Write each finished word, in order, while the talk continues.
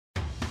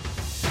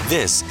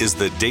This is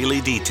the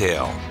Daily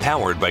Detail,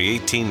 powered by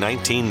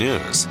 1819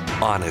 News.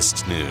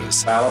 Honest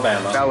news.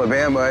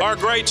 Alabama. Our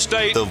great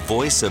state. The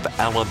voice of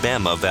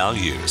Alabama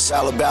values.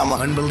 Alabama.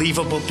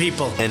 Unbelievable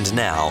people. And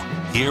now,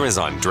 here is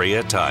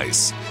Andrea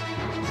Tice.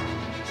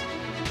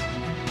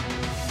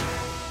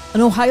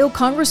 An Ohio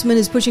congressman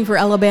is pushing for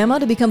Alabama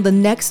to become the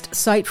next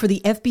site for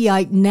the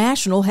FBI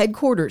national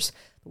headquarters.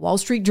 The Wall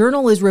Street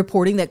Journal is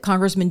reporting that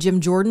Congressman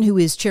Jim Jordan, who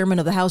is chairman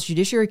of the House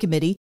Judiciary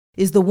Committee,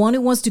 is the one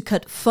who wants to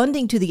cut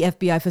funding to the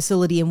FBI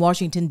facility in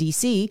Washington,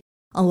 D.C.,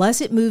 unless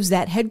it moves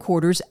that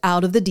headquarters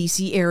out of the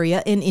D.C.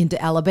 area and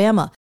into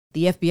Alabama.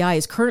 The FBI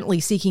is currently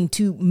seeking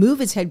to move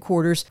its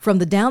headquarters from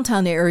the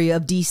downtown area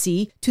of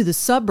D.C. to the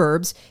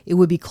suburbs. It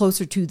would be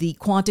closer to the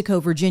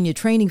Quantico, Virginia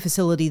training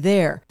facility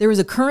there. There is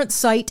a current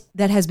site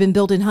that has been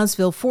built in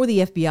Huntsville for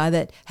the FBI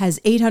that has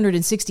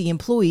 860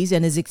 employees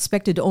and is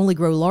expected to only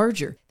grow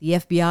larger. The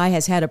FBI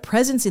has had a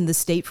presence in the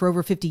state for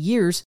over 50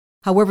 years.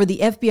 However, the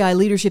FBI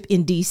leadership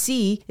in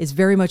D.C. is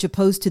very much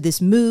opposed to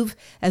this move,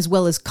 as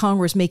well as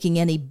Congress making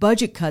any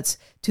budget cuts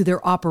to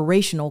their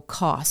operational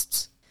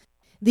costs.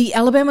 The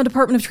Alabama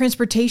Department of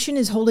Transportation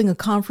is holding a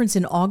conference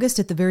in August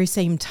at the very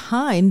same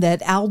time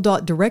that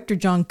ALDOT Director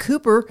John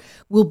Cooper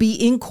will be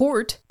in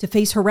court to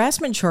face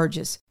harassment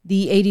charges.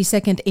 The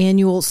 82nd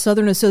Annual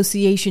Southern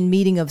Association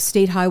meeting of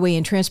state highway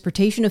and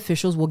transportation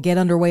officials will get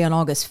underway on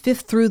August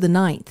 5th through the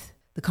 9th.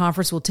 The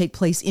conference will take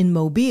place in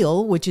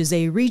Mobile, which is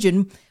a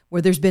region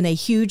where there's been a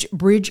huge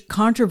bridge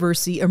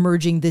controversy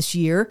emerging this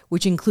year,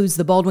 which includes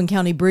the Baldwin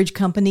County Bridge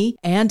Company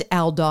and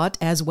ALDOT,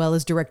 as well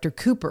as Director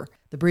Cooper.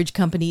 The bridge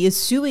company is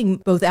suing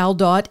both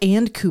ALDOT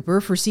and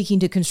Cooper for seeking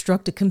to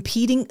construct a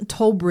competing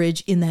toll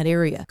bridge in that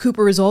area.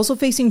 Cooper is also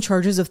facing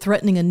charges of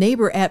threatening a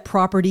neighbor at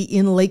property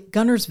in Lake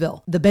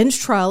Gunnersville. The bench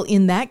trial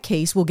in that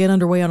case will get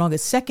underway on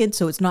August 2nd,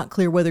 so it's not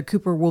clear whether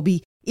Cooper will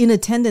be in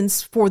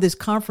attendance for this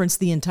conference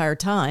the entire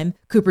time.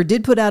 Cooper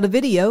did put out a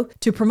video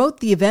to promote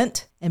the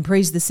event and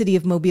praise the city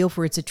of Mobile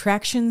for its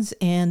attractions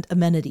and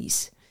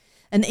amenities.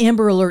 An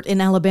Amber Alert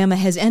in Alabama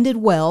has ended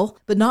well,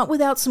 but not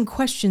without some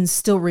questions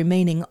still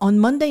remaining. On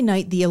Monday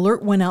night, the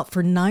alert went out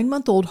for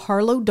 9-month-old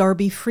Harlow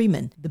Darby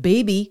Freeman. The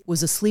baby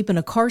was asleep in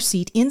a car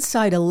seat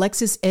inside a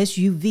Lexus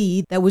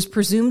SUV that was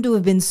presumed to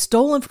have been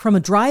stolen from a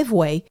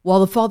driveway while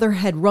the father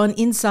had run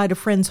inside a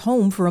friend's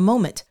home for a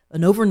moment.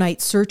 An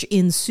overnight search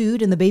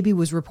ensued, and the baby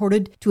was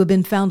reported to have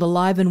been found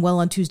alive and well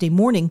on Tuesday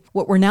morning.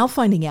 What we're now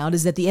finding out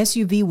is that the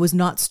SUV was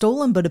not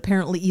stolen, but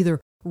apparently either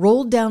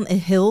rolled down a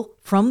hill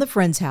from the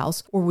friend's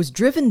house or was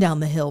driven down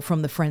the hill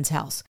from the friend's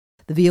house.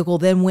 The vehicle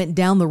then went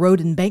down the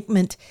road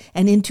embankment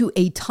and into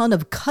a ton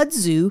of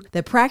kudzu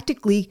that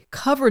practically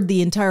covered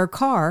the entire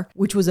car,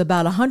 which was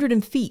about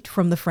 100 feet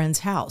from the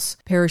friend's house.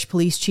 Parish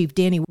Police Chief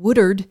Danny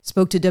Woodard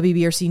spoke to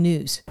WBRC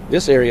News.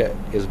 This area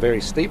is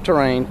very steep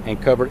terrain and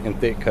covered in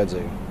thick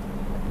kudzu.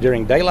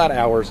 During daylight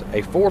hours,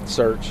 a fourth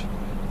search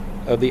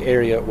of the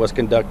area was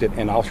conducted,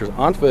 and officers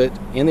on foot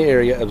in the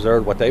area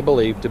observed what they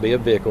believed to be a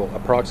vehicle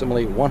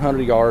approximately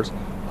 100 yards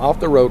off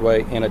the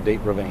roadway in a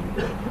deep ravine.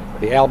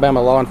 The Alabama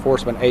Law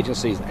Enforcement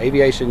Agency's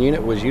aviation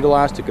unit was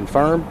utilized to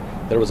confirm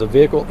there was a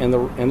vehicle in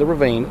the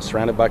ravine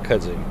surrounded by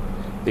kudzu.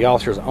 The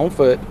officers on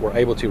foot were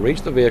able to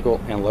reach the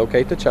vehicle and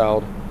locate the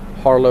child,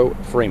 Harlow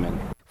Freeman.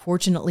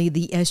 Fortunately,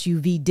 the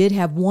SUV did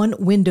have one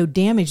window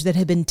damage that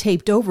had been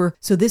taped over,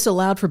 so this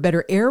allowed for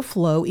better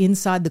airflow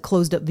inside the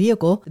closed-up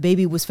vehicle. The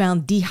baby was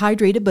found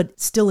dehydrated but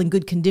still in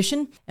good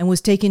condition and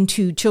was taken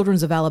to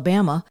Children's of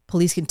Alabama.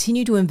 Police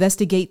continue to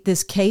investigate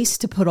this case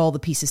to put all the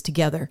pieces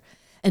together.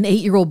 An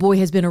 8-year-old boy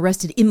has been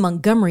arrested in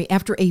Montgomery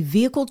after a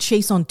vehicle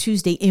chase on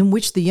Tuesday in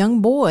which the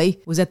young boy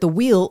was at the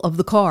wheel of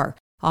the car.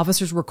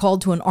 Officers were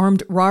called to an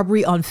armed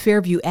robbery on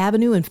Fairview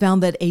Avenue and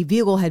found that a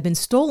vehicle had been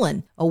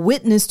stolen. A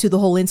witness to the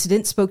whole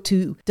incident spoke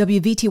to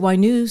WVTY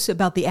News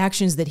about the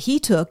actions that he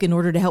took in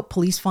order to help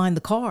police find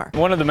the car.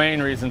 One of the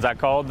main reasons I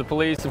called the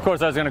police, of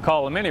course I was going to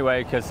call them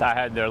anyway because I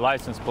had their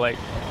license plate,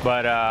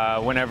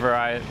 but whenever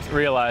I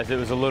realized it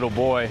was a little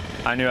boy,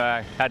 I knew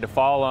I had to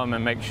follow him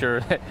and make sure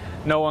that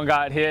no one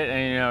got hit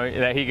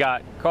and that he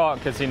got caught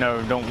because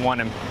don't want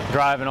him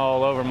driving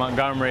all over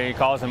Montgomery,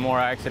 causing more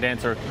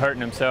accidents or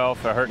hurting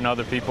himself or hurting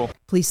other people.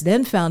 Police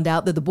then found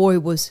out that the boy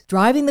was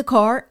driving the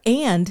car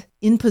and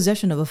in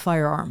possession of a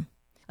firearm.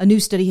 A new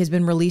study has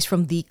been released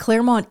from the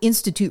Claremont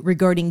Institute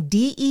regarding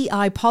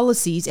DEI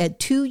policies at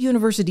 2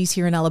 universities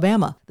here in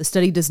Alabama. The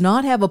study does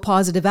not have a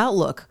positive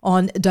outlook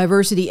on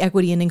diversity,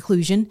 equity, and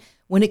inclusion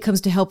when it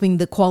comes to helping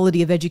the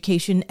quality of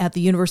education at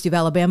the University of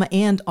Alabama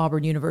and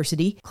Auburn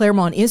University.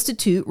 Claremont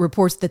Institute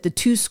reports that the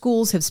 2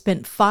 schools have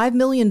spent $5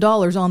 million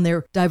on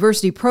their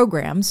diversity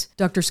programs.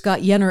 Dr. Scott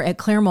Yenner at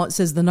Claremont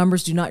says the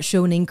numbers do not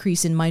show an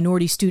increase in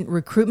minority student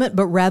recruitment,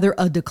 but rather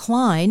a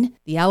decline.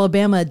 The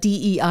Alabama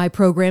DEI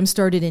program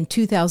started in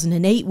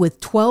 2008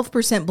 with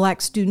 12% black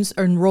students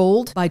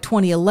enrolled by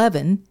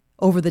 2011.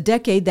 Over the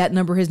decade, that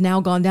number has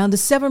now gone down to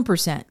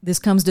 7%. This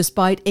comes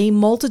despite a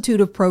multitude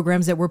of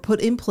programs that were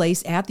put in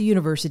place at the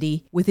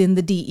university within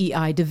the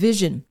DEI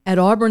division. At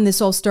Auburn,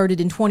 this all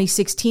started in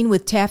 2016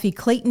 with Taffy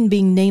Clayton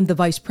being named the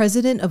Vice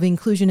President of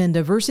Inclusion and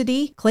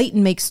Diversity.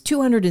 Clayton makes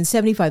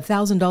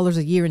 $275,000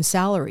 a year in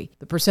salary.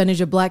 The percentage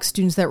of black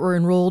students that were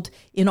enrolled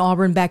in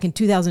Auburn back in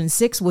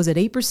 2006 was at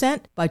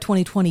 8%. By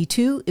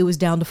 2022, it was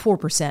down to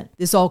 4%.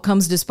 This all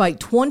comes despite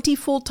 20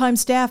 full-time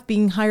staff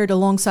being hired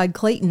alongside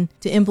Clayton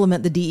to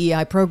implement the DEI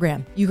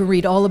program. You can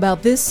read all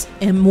about this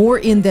and more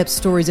in-depth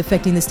stories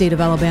affecting the state of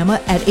Alabama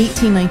at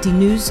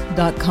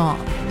 1819news.com.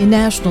 In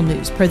national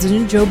news,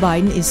 President Joe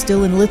Biden is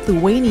still in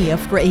Lithuania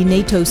for a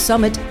NATO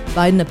summit.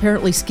 Biden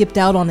apparently skipped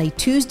out on a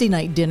Tuesday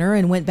night dinner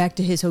and went back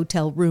to his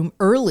hotel room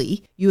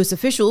early. U.S.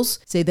 officials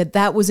say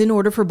that was in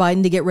order for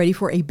Biden to get ready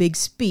for a big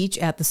speech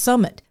at the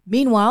summit.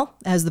 Meanwhile,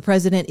 as the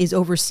president is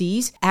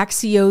overseas,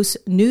 Axios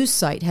news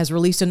site has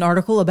released an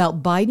article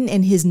about Biden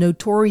and his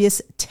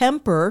notorious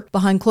temper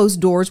behind closed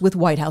doors with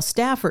White House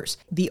staffers.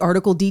 The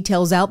article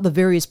details out the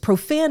various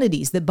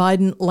profanities that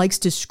Biden likes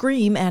to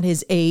scream at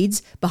his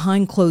aides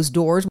behind closed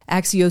doors.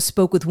 Axios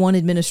spoke with one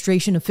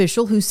administration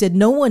official who said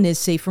no one is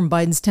safe from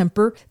Biden's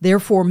temper.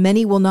 Therefore,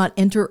 many will not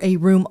enter a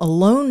room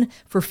alone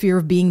for fear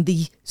of being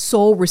the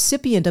sole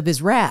recipient of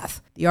his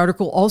wrath. The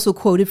article also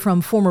quoted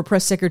from former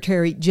press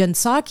secretary Jen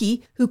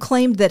Psaki, who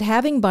claimed that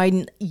having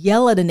Biden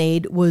yell at an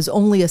aide was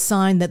only a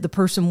sign that the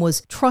person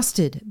was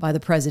trusted by the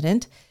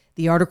president.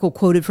 The article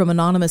quoted from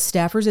anonymous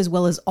staffers as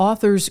well as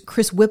authors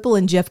Chris Whipple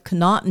and Jeff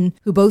Connaughton,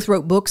 who both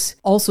wrote books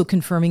also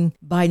confirming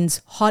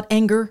Biden's hot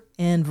anger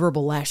and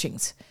verbal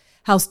lashings.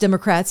 House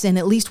Democrats and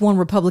at least one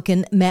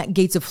Republican, Matt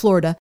Gaetz of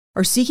Florida,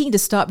 are seeking to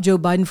stop Joe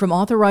Biden from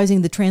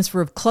authorizing the transfer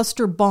of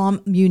cluster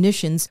bomb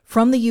munitions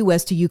from the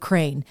U.S. to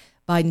Ukraine.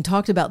 Biden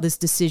talked about this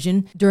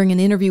decision during an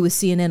interview with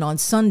CNN on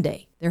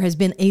Sunday. There has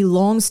been a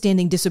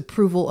long-standing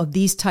disapproval of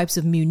these types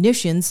of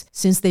munitions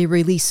since they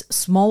release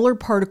smaller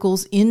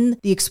particles in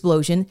the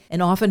explosion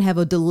and often have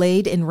a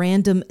delayed and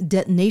random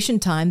detonation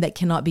time that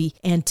cannot be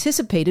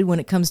anticipated when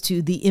it comes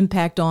to the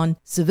impact on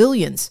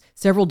civilians.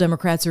 Several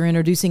Democrats are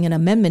introducing an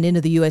amendment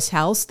into the U.S.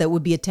 House that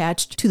would be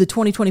attached to the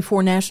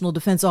 2024 National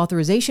Defense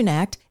Authorization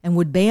Act and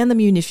would ban the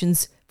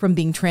munitions from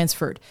being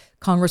transferred.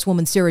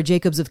 Congresswoman Sarah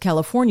Jacobs of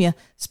California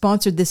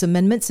sponsored this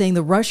amendment, saying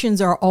the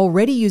Russians are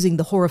already using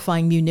the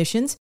horrifying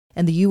munitions,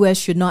 and the U.S.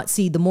 should not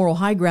cede the moral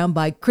high ground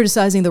by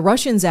criticizing the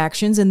Russians'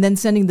 actions and then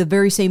sending the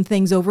very same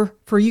things over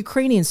for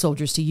Ukrainian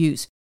soldiers to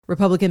use.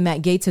 Republican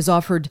Matt Gaetz has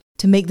offered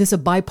to make this a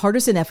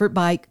bipartisan effort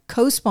by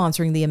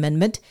co-sponsoring the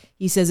amendment.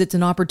 He says it's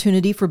an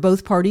opportunity for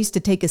both parties to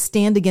take a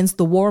stand against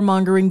the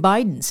warmongering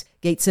Bidens.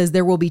 Gaetz says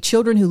there will be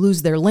children who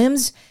lose their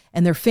limbs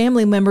and their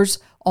family members,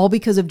 all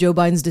because of Joe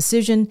Biden's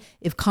decision,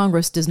 if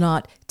Congress does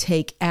not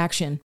take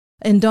action.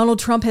 And Donald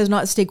Trump has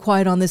not stayed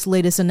quiet on this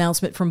latest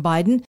announcement from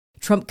Biden.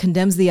 Trump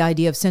condemns the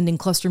idea of sending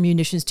cluster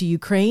munitions to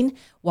Ukraine,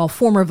 while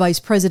former Vice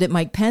President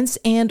Mike Pence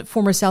and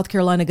former South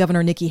Carolina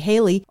Governor Nikki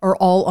Haley are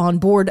all on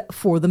board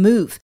for the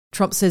move.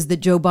 Trump says that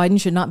Joe Biden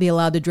should not be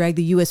allowed to drag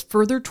the U.S.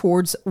 further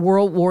towards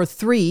World War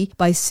III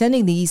by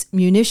sending these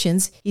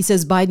munitions. He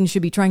says Biden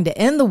should be trying to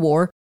end the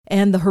war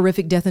and the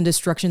horrific death and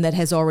destruction that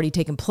has already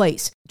taken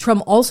place.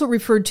 Trump also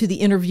referred to the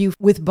interview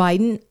with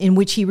Biden in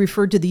which he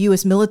referred to the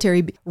U.S.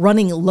 military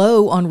running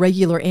low on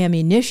regular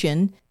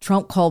ammunition.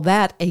 Trump called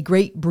that a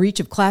great breach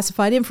of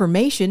classified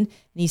information, and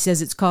he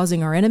says it's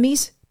causing our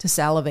enemies to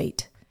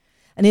salivate.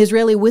 An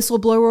Israeli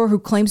whistleblower who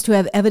claims to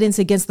have evidence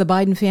against the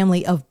Biden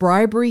family of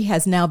bribery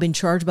has now been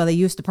charged by the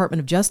U.S. Department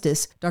of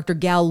Justice. Dr.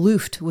 Gal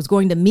Luft was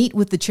going to meet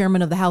with the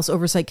chairman of the House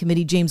Oversight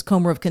Committee, James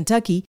Comer of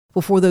Kentucky,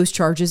 before those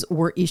charges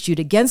were issued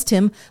against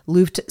him.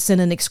 Luft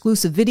sent an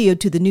exclusive video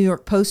to the New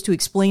York Post to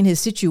explain his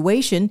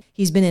situation.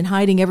 He's been in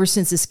hiding ever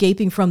since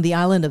escaping from the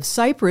island of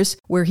Cyprus,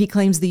 where he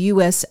claims the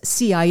U.S.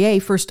 CIA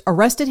first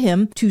arrested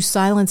him to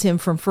silence him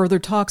from further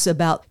talks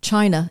about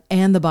China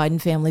and the Biden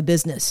family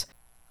business.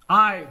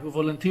 I, who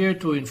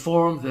volunteered to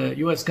inform the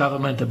U.S.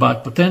 government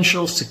about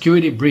potential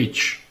security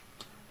breach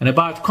and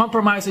about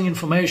compromising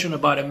information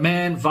about a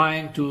man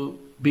vying to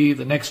be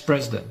the next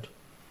president,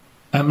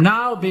 am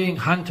now being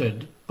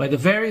hunted by the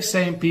very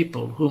same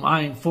people whom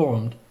I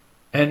informed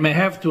and may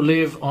have to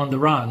live on the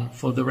run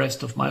for the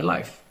rest of my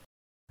life.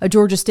 A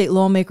Georgia state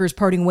lawmaker is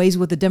parting ways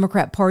with the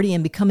Democrat Party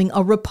and becoming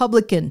a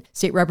Republican.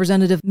 State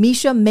Representative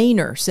Misha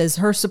Maynor says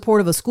her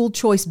support of a school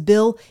choice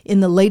bill in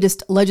the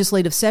latest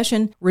legislative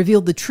session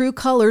revealed the true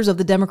colors of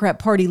the Democrat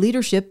Party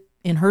leadership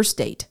in her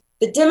state.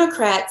 The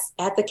Democrats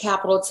at the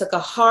Capitol took a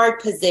hard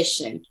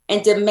position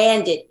and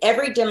demanded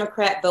every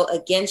Democrat vote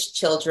against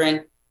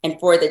children and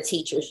for the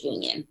teachers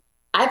union.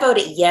 I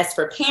voted yes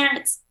for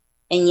parents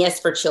and yes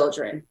for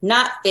children,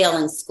 not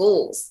failing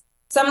schools.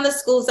 Some of the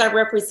schools I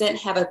represent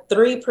have a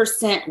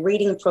 3%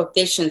 reading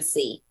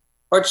proficiency,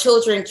 or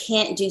children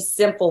can't do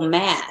simple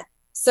math.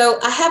 So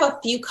I have a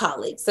few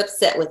colleagues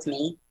upset with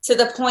me to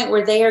the point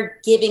where they are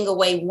giving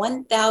away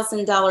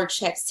 $1,000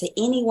 checks to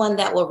anyone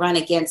that will run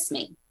against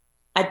me.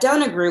 I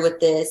don't agree with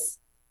this.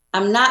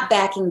 I'm not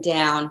backing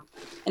down,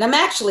 and I'm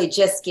actually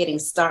just getting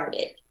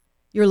started.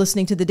 You're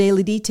listening to The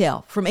Daily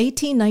Detail from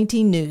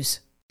 1819 News.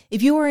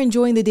 If you are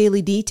enjoying The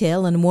Daily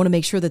Detail and want to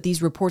make sure that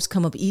these reports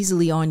come up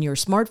easily on your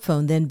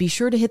smartphone, then be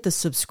sure to hit the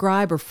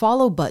subscribe or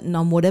follow button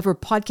on whatever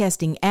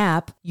podcasting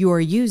app you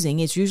are using.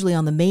 It's usually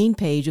on the main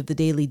page of The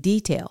Daily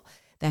Detail.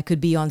 That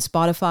could be on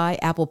Spotify,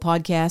 Apple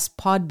Podcasts,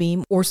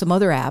 Podbeam, or some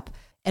other app.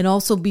 And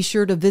also be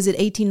sure to visit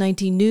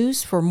 1819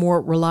 News for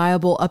more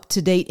reliable,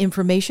 up-to-date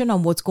information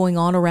on what's going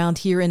on around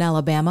here in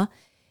Alabama.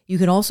 You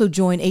can also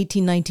join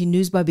 1819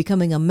 News by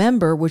becoming a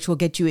member, which will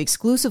get you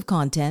exclusive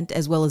content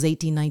as well as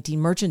 1819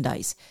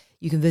 merchandise.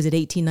 You can visit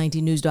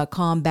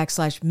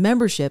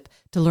 1819news.com/membership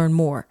to learn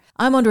more.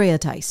 I'm Andrea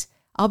Tice.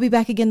 I'll be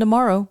back again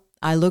tomorrow.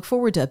 I look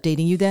forward to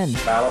updating you then.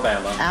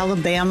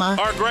 Alabama.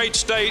 Our great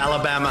state.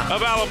 Alabama.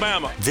 Of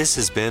Alabama. This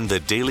has been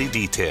The Daily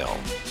Detail.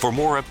 For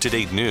more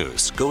up-to-date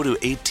news, go to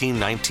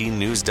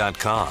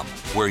 1819news.com,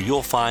 where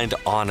you'll find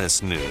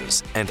honest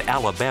news and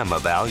Alabama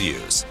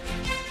values.